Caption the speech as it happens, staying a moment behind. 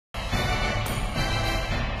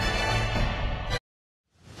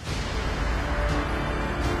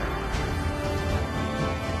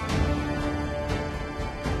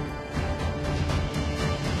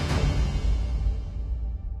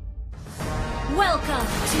Welcome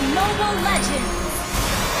to Mobile Legends!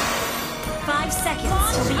 5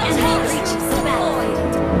 seconds till the enemy reaches the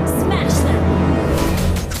battlefield. Smash them!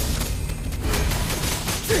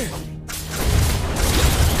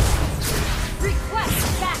 Request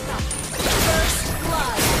backup! First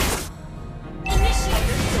blood!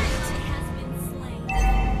 Initiator retreat has been slain.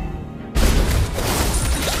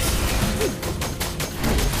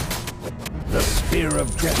 The Spear of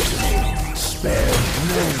Destiny spared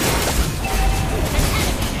no one.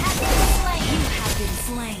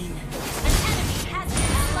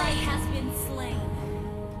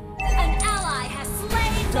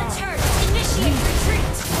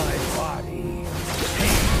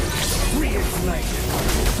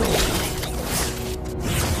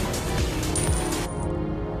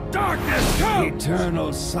 Darkness, come!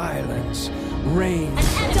 Eternal silence reigns.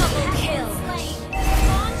 Double kill.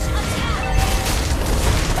 Launch attack.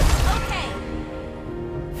 Okay.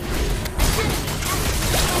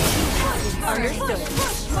 Understood.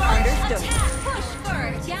 Understood. Push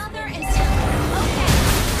first. Gather and still. Okay.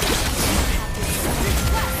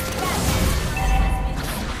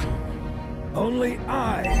 Only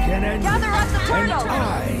I can end Gather up the and portal.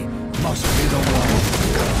 I must be the one.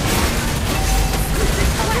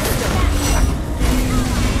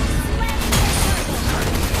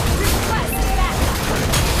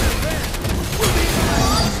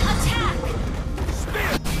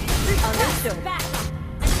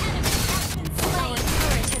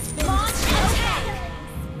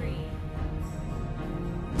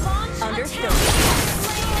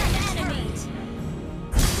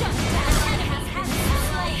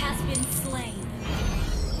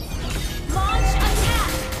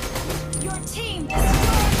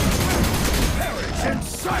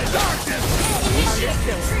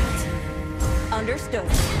 Understood.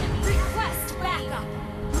 Request backup.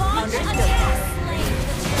 Launch attack.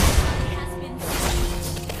 Has been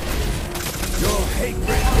Your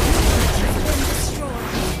hatred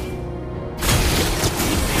destroyed.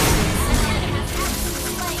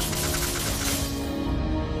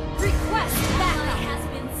 Request backup has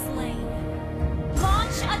been slain.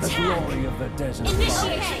 Launch the attack. glory of the desert.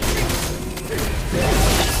 Initiate.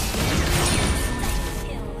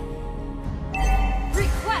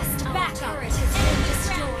 Request backup.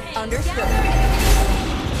 Understood.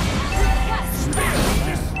 Request backup.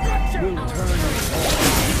 Will turn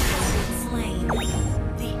Slain.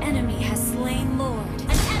 The enemy has slain Lord.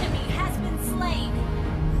 An enemy has been slain.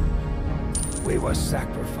 We were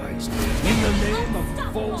sacrificed in the name of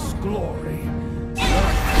false glory.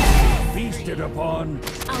 Darkness feasted upon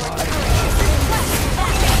Our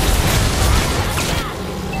by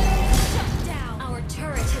Shut down. Our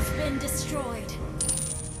turret has been destroyed.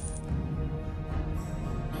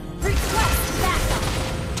 Request backup.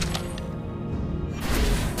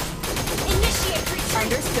 Initiate retreat.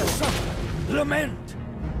 Understood. lament.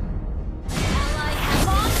 Ally has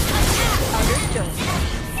launched attack. Understood.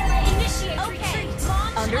 Initiate retreat.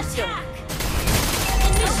 Launch Understood. attack.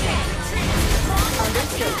 Initiate retreat. Launch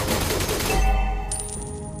Understood. attack.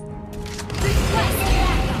 Request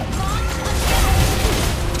backup. Launch attack.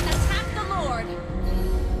 Attack the Lord.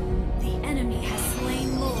 The enemy has slain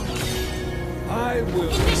Lord. I will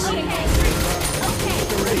Initiate retreat. Okay.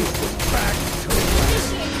 victory back to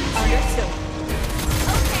Initiate retreat. Understood.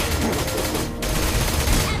 Okay.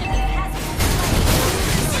 Enemy has been slain.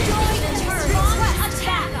 Destroy the turret. Launch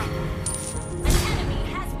attack. An enemy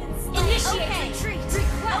has been slain. Initiate retreat.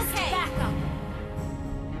 Request backup.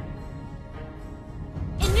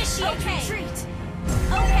 Initiate retreat.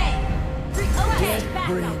 Okay. Request dead backup.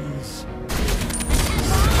 brings.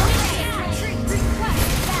 Initiate retreat. Request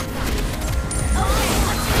backup. Okay.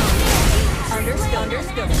 Attack. Understood.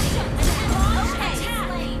 Understood.